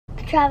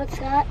Travis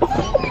Scott.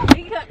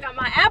 He got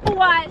my Apple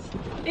Watch.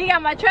 He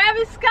got my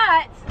Travis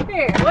Scott's.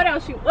 Here, what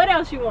else you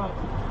want?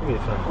 Give me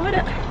some.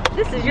 What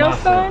this is your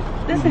son?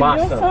 This is my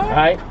your son, son?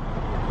 alright?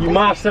 You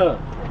my son.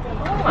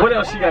 Oh What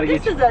else you gotta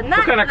get you? This is a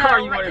What kind of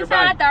car you wanted to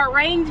buy? It's not the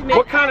arrangement.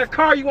 What kind of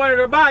car you wanted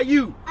to buy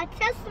you? A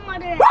Tesla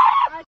Model.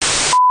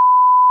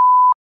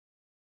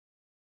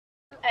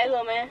 Hey,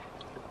 little man.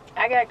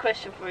 I got a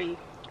question for you.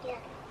 Yeah.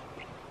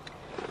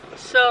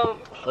 So,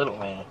 Little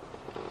man.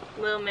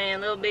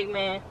 little big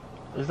man.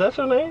 Is that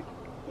your name?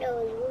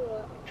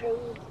 No,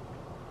 Drew.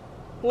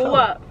 Woo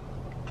up.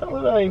 Tell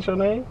her that ain't your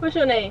name. What's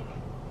your name?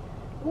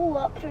 Woo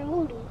up for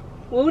Woody.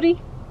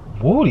 Woody?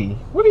 Woody?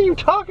 What are you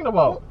talking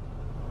about?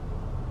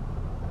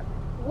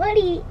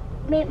 Woody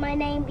made my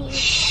name be Woo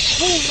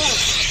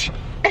up.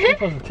 You're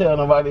supposed to tell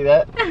nobody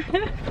that.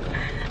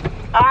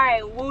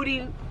 Alright,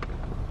 Woody.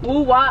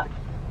 Woo wop.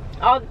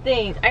 All the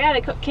things.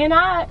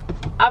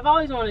 I've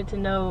always wanted to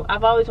know.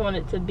 I've always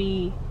wanted to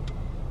be,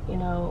 you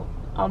know,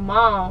 a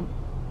mom.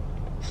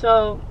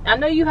 So, I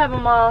know you have a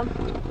mom.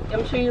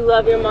 I'm sure you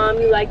love your mom.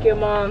 You like your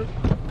mom.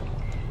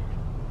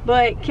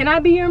 But, can I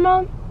be your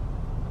mom?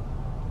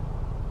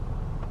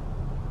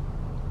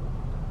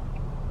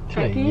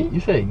 You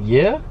said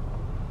yeah?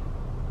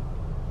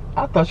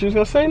 I thought you was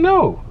gonna say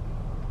no.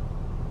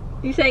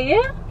 You say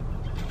yeah?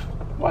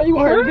 Why you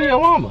want her to be your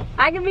mama?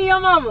 I can be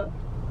your mama.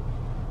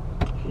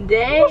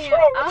 Dang. What's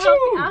wrong with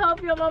you? I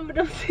hope your mama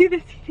don't see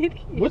this video.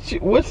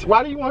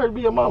 Why do you want her to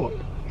be your mama?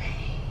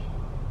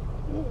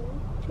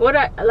 What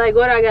I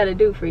gotta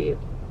do for you?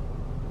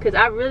 Cause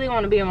I really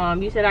want to be a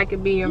mom. You said I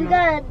could be your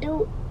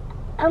mom.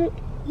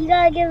 You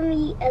gotta give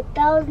me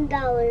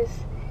 $1,000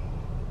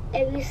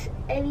 if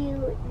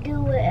you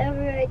do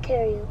whatever I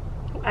tell you.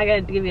 I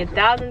gotta give you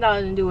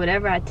 $1,000 and do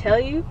whatever I tell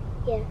you?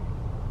 Yeah.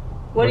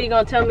 What are you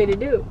gonna tell me to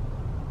do?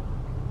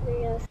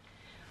 Yes.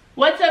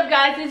 What's up,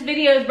 guys? This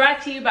video is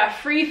brought to you by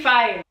Free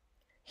Fire.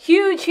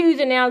 Huge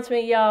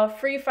announcement, y'all.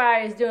 Free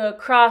Fire is doing a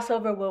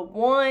crossover with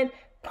One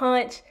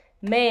Punch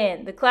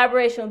Man. The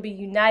collaboration will be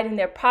uniting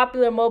their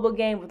popular mobile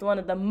game with one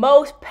of the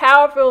most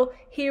powerful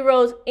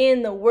heroes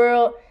in the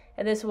world.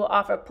 And this will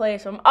offer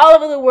players from all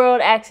over the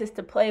world access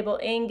to playable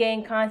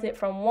in-game content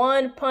from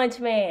One Punch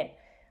Man.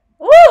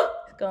 Woo!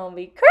 It's gonna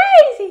be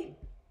crazy.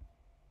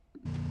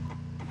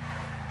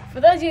 For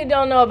those of you who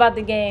don't know about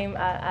the game,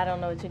 I don't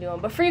know what you're doing,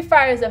 but Free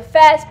Fire is a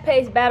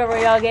fast-paced battle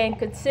royale game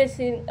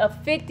consisting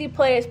of 50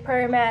 players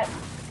per map,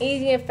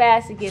 easy and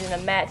fast to get in a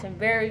match, and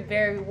very,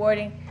 very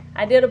rewarding.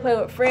 Ideal to play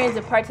with friends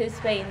and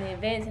participate in the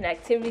events and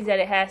activities that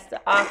it has to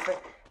offer.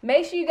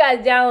 Make sure you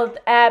guys download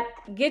the app,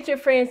 get your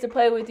friends to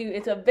play with you.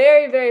 It's a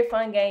very, very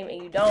fun game,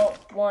 and you don't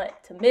want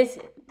to miss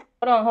it.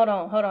 Hold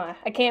on.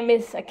 I can't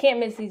miss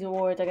these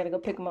awards. I gotta go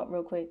pick them up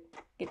real quick.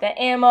 Get that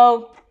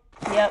ammo.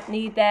 Yep,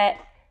 need that.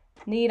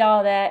 Need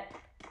all that.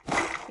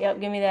 Yep,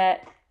 give me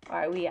that. All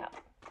right, we out.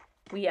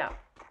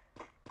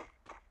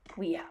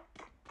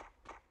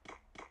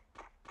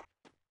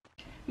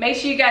 Make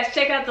sure you guys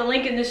check out the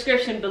link in the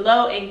description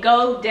below and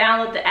go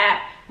download the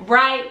app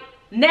right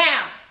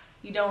now.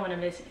 You don't want to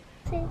miss it.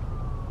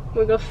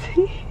 We're gonna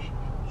see.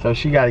 So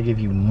she gotta give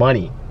you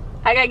money.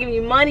 I gotta give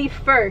you money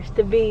first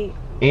to be.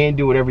 And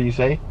do whatever you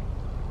say?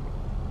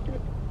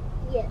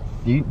 Yes.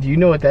 Do you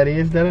know what that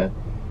is, Dana?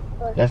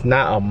 What? That's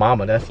not a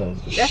mama, that's a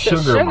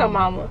sugar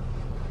mama.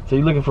 So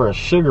you're looking for a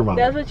sugar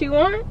mama? That's what you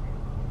want?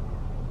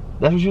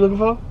 That's what you're looking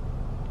for?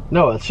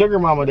 No, a sugar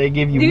mama, they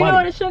give you money. Do you know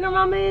what a sugar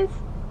mama is?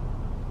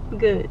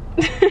 Good.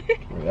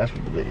 That's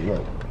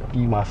what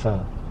you my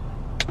son.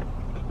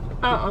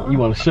 You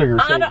want a sugar?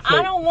 I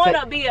don't want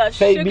to be a sugar.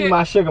 Say be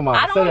my sugar mama.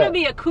 I don't want to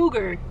be a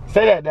cougar.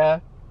 Say that,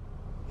 Dad.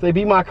 Say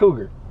be my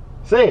cougar.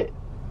 Say it.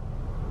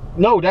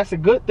 No, that's a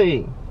good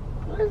thing.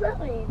 What does that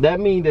mean?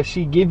 That means that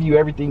she give you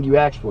everything you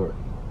ask for.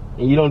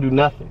 And you don't do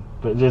nothing,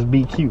 but just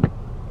be cute.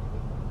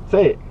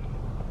 Say it.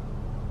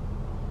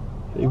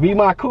 Say, be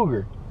my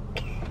cougar.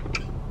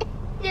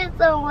 Just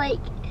don't like.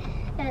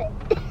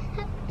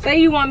 Say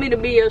you want me to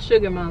be your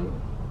sugar mama.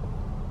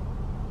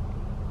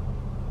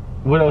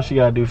 What else she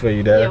gotta do for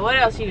you, Dad? Yeah, what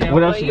else you know?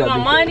 What else you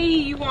want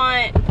money? You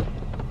want...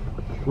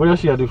 What else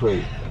she gotta do for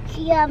you?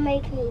 She gotta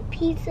make me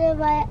pizza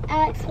if I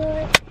ask for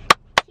it.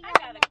 She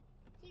gotta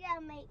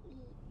make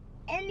me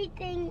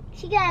anything.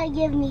 She gotta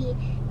give me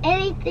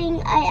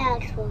anything I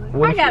ask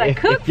for. I gotta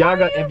cook for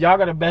you? If y'all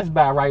got a Best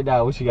Buy right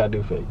now, what she gotta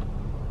do for you?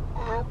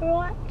 Apple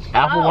Watch.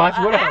 Apple Watch?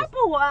 What else?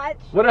 Apple Watch?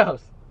 What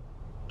else?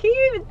 Can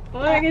you even...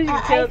 Well, I guess you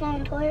can tell.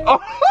 iPhone 12. Oh,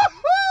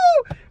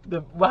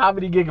 well, how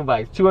many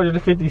gigabytes?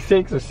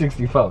 256 or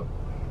 64?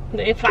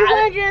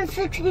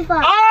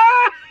 265.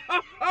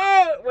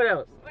 What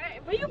else?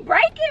 Wait, you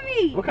breaking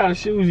me? What kind of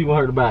shoes you want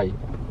her to buy you?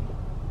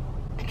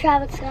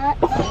 Travis Scott.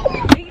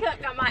 He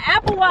got my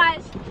Apple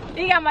Watch.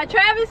 He got my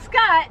Travis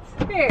Scott's.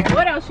 Here,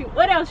 what else you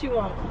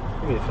want?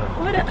 Give me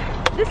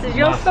some. This is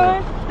your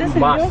son? This is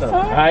your son?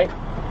 Alright?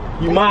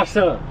 You my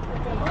son.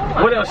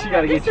 What else you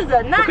gotta get you?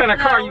 What kind of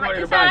car you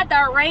wanted to buy? It's not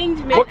the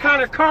arrangement. What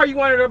kind of car you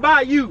wanted to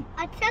buy you?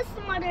 A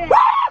Tesla Model X.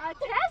 A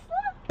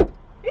Tesla?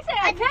 You said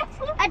a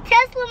Tesla? A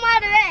Tesla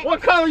Model X.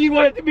 What color you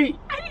want it to be?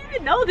 I didn't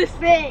even know this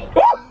thing.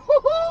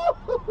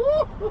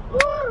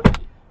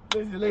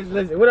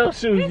 Listen. What else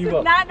shoes you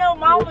want? Not no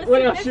mama.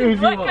 What else This shoes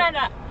is you what want? kind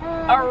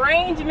of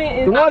arrangement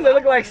is? The ones that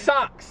look like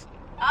socks.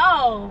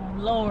 Oh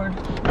Lord,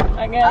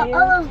 I got you.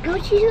 All those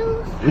Gucci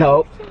shoes?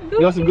 No.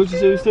 You want some Gucci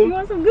shoes too? You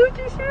want some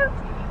Gucci shoes?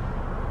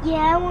 Yeah,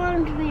 I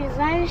want them to be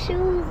designer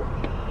shoes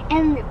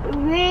and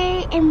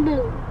red and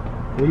blue.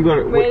 When you go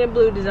to Red and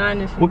blue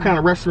designer shoes. what kind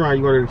of restaurant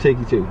you want her to take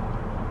you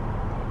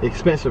to?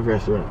 Expensive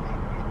restaurant.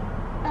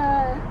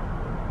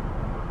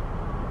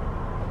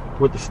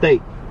 With the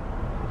steak.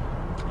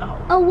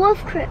 A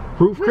Wolf Chris.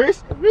 Roof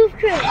Chris? Roof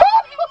Chris. 4 years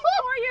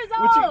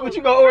old. What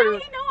you gonna order? How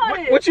you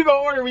know this? What you gonna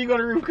order when you go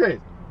to Roof Chris?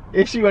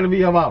 If she gonna be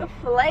your mama.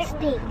 Filet.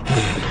 Steak.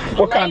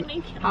 What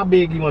kind? How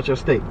big you want your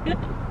steak?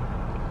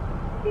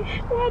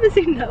 Why does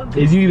he know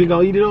this? Is you even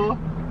gonna eat it all?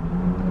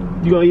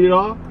 You gonna eat it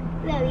all?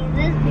 No, he's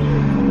this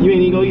big. You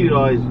ain't even gonna eat it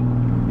all, is you?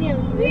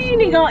 No, He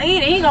ain't even gonna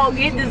eat it. He gonna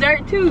get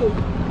dessert too.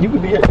 You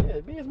could be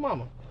his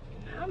mama.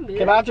 I'm good.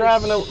 Can I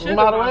drive in a Sugar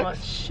Model mama,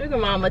 X? Sugar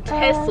mama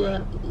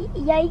Tesla.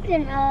 Yeah, you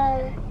can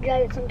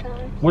drive it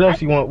sometimes. What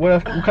else you want?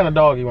 What kind of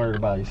dog you want her to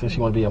buy you since she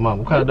want to be a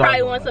mama? What kind You of dog? probably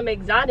you want some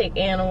exotic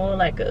animal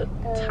like a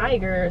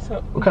tiger or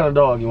something. What kind of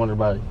dog you want her to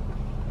buy you?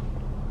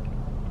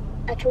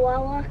 A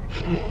Chihuahua.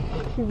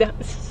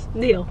 That's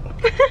deal.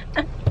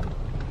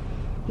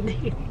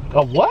 Deal.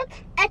 A what?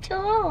 A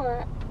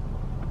Chihuahua.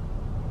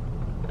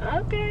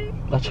 Okay.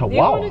 A You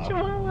Chihuahua. want a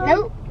chihuahua?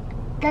 Nope.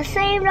 The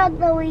same dog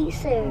that we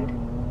served.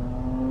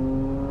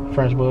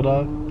 French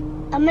bulldog.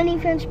 A mini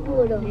French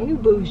Bulldog. You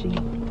bougie.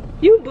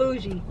 You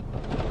bougie.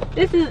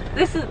 This is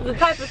the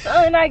type of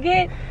son I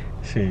get.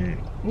 Shit.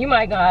 You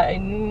might got.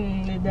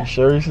 You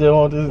sure you still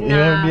want this? You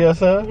want to be a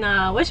son?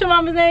 Nah. What's your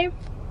mama's name?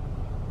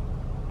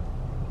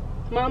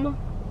 Mama?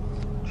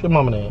 What's your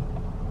mama name?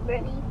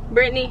 Brittany.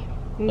 Brittany.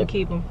 You can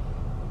keep him.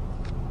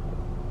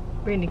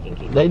 Brittany can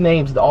keep him. They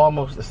names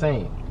almost the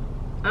same.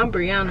 I'm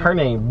Brianna. Her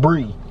name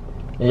Bree,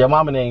 and your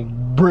mama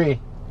name Bree.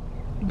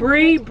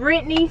 Bree,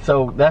 Brittany.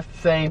 So that's the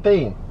same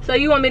thing. So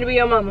you want me to be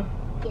your mama?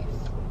 Yes.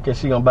 Cause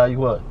she gonna buy you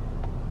what?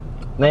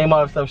 Name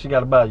all the stuff she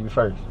gotta buy you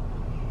first.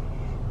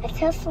 A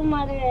Tesla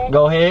Model X.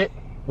 Go ahead.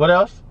 What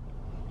else?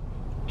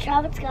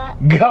 Travis Scott.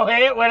 Go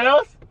ahead. What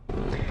else?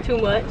 Too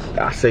much.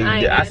 I say I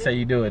you. ain't I got it. say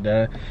you do it,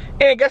 Dad.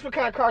 And guess what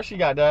kind of car she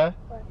got, Dad?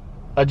 What?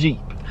 A Jeep.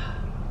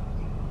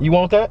 You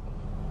want that?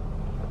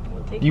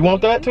 We'll take You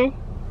want that too?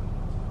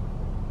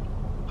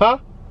 Huh?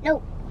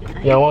 Nope. You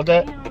don't want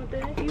that? You don't want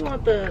that. You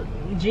want the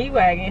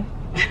G-Wagon.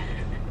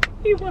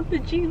 You want the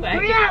We're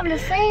G-Wagon. gonna have the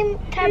same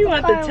type You of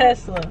want car. the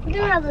Tesla. We're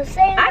gonna have the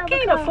same I type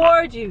can't of car.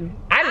 afford you.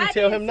 I didn't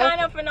tell him sign nothing.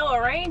 up for no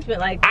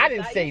arrangement like this. I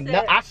didn't say said,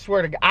 nothing. I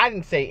swear to God, I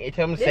didn't say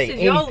tell him to This say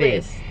is your anything.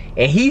 list.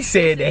 And he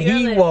said This that is your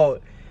he list.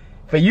 want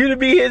for you to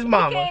be his You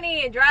mama. can't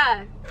even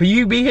drive. For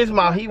you to be his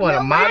mom, he want a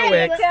No, Model I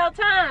X. Tell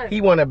time. He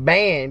want a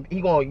band.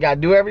 He want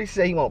gotta do everything. He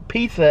say he want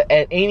pizza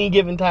at any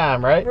given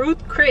time, right?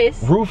 Ruth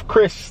Chris. Roof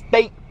Chris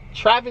steak,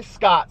 Travis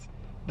Scott's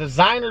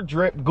designer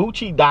drip,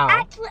 Gucci down.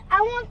 Actually, I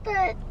want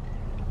the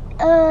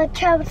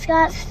Travis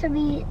Scott's to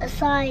be a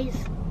size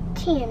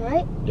 10,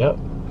 right? Yep.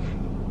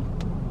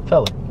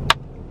 Tell her.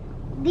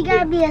 They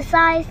gotta be a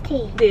size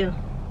 10. Deal.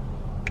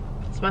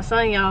 It's my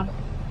son, y'all.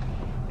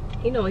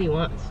 He know what he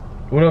wants.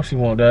 What else you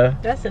want,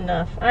 Dad? That's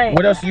enough. I ain't.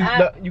 What else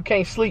you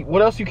can't sleep?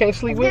 What else you can't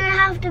sleep It's with? gonna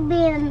have to be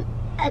in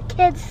a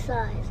kid's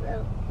size,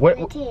 though. What?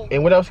 My 10.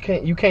 And what else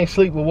you can't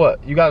sleep with?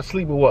 What? You gotta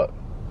sleep with what?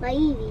 My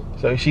Evie.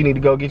 So she need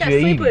to go get Gotta you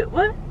a sleep Evie. with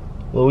what?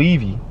 Little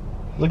Evie.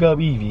 Look up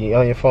Evie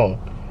on your phone.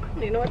 I don't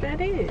even know what that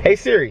is. Hey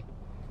Siri.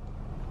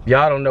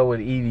 Y'all don't know what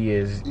Evie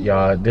is,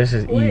 y'all. This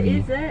is What Evie.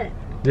 is that?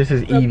 This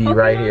is The Evie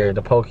right Pokemon? here,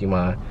 the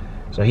Pokemon.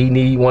 So he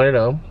need one of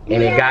them,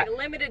 and Yeah. it got Like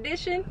limited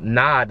edition?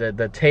 nah.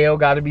 The tail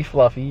got to be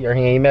fluffy, or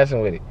he ain't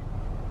messing with it.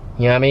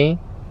 You know what I mean?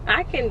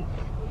 I can.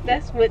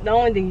 That's what the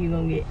only thing you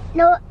gonna get.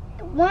 No,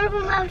 one of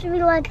them have to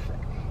be like,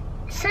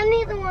 send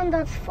me the one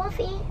that's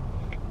fluffy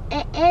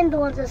and the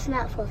one that's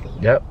not fluffy.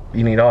 Yep.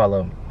 You need all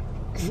of them.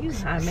 You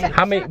high man.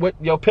 How many? What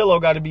your pillow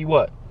got to be?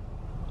 What?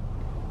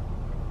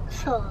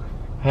 So,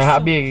 How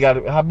big it got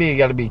to? How big it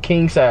got to be?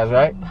 King size,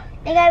 right?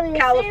 they gotta be the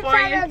California.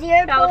 same size as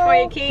your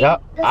California pillow, King.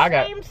 Yep. the I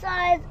got. same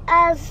size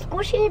as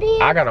Squishy it is.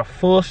 I got a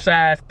full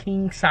size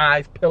king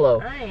size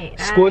pillow. I ain't.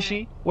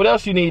 Squishy. What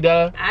else you need,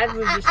 I was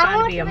just I trying to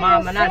want be to a be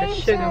mama, the not a same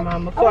sugar size.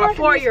 mama. I For a want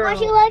to be 4-year-old.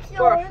 squishy like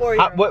For a yours.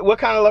 4-year-old. What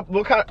kind of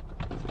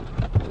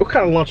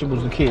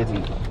Lunchables do kids eat?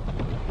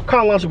 What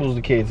kind of Lunchables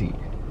do kids eat?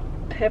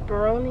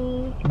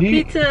 Pepperoni. Do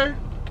you- Pizza.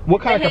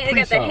 What kind They of Capri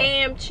got the Sun?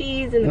 ham,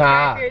 cheese, and the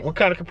Nah. crackers. What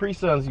kind of Capri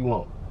Suns you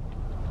want?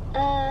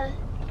 Uh,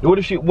 What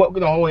if she? What?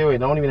 No, wait.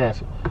 Don't even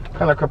answer. What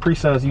kind of Capri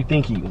Suns you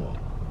think he want?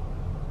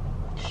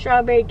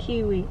 Strawberry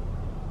kiwi.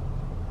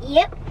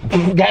 yep.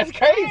 That's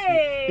crazy.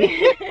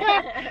 Hey.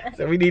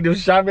 So we need them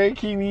strawberry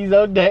kiwis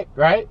on deck,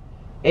 right?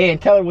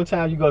 And tell her what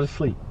time you go to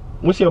sleep.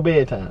 What's your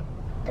bedtime?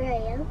 3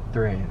 a.m.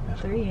 3 a.m.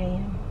 3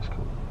 a.m. That's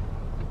cool.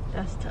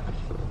 That's tough.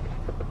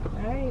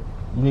 Alright.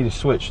 You need a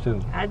switch too.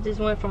 I just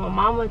went from a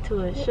mama to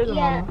a sugar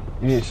Yeah. mama.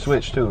 You need a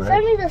switch too, Send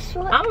right? me the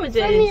switch. I'ma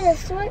Send me the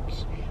just-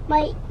 switch.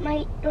 My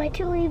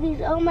 2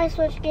 Eevees, all my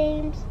Switch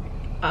games.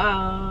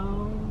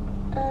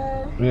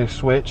 You need a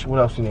switch. What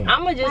else you need?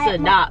 I'ma just My-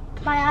 adopt.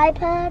 My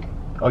iPad.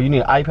 Oh, you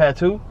need an iPad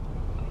too?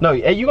 No,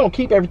 hey, you gonna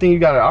keep everything you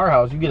got at our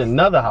house. You get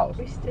another house.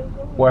 We still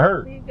going. With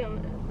her.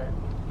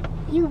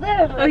 You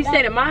better not. Oh, you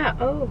stayed at my house.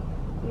 Oh.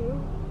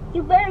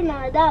 You better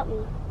not adopt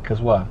me.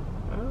 Cause why?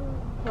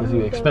 Cause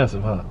you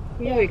expensive, huh?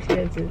 You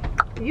expensive.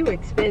 You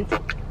expensive.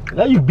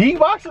 Now you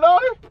beatboxing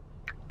on her?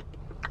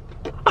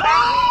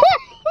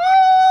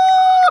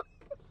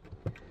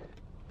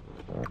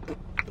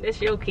 This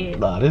your kid.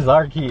 Nah, this is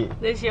our kid.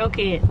 This your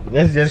kid.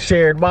 This just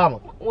shared mama.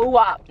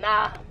 Woo-wop.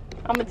 Nah,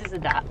 I'ma just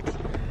adopt.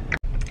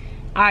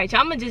 Alright,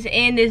 y'all, I'ma just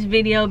end this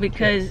video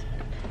because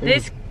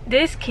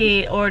this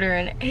kid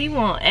ordering, he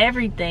want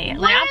everything.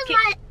 Like,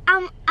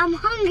 I'm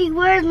hungry.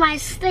 Where's my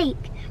steak?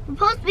 We're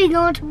supposed to be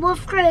going to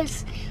Wolf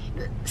Chris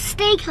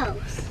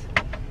Steakhouse.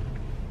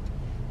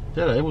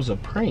 Yeah, it was a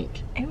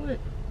prank. it was,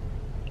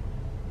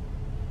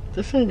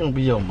 This ain't gonna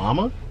be your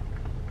mama.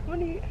 what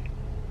do you...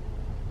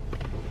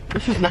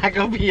 This is not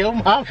gonna be your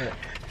mama.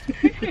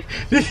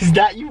 This is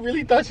not, you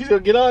really thought you was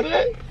gonna get on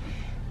that?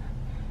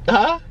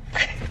 Huh?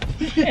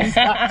 It's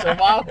not your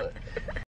mama.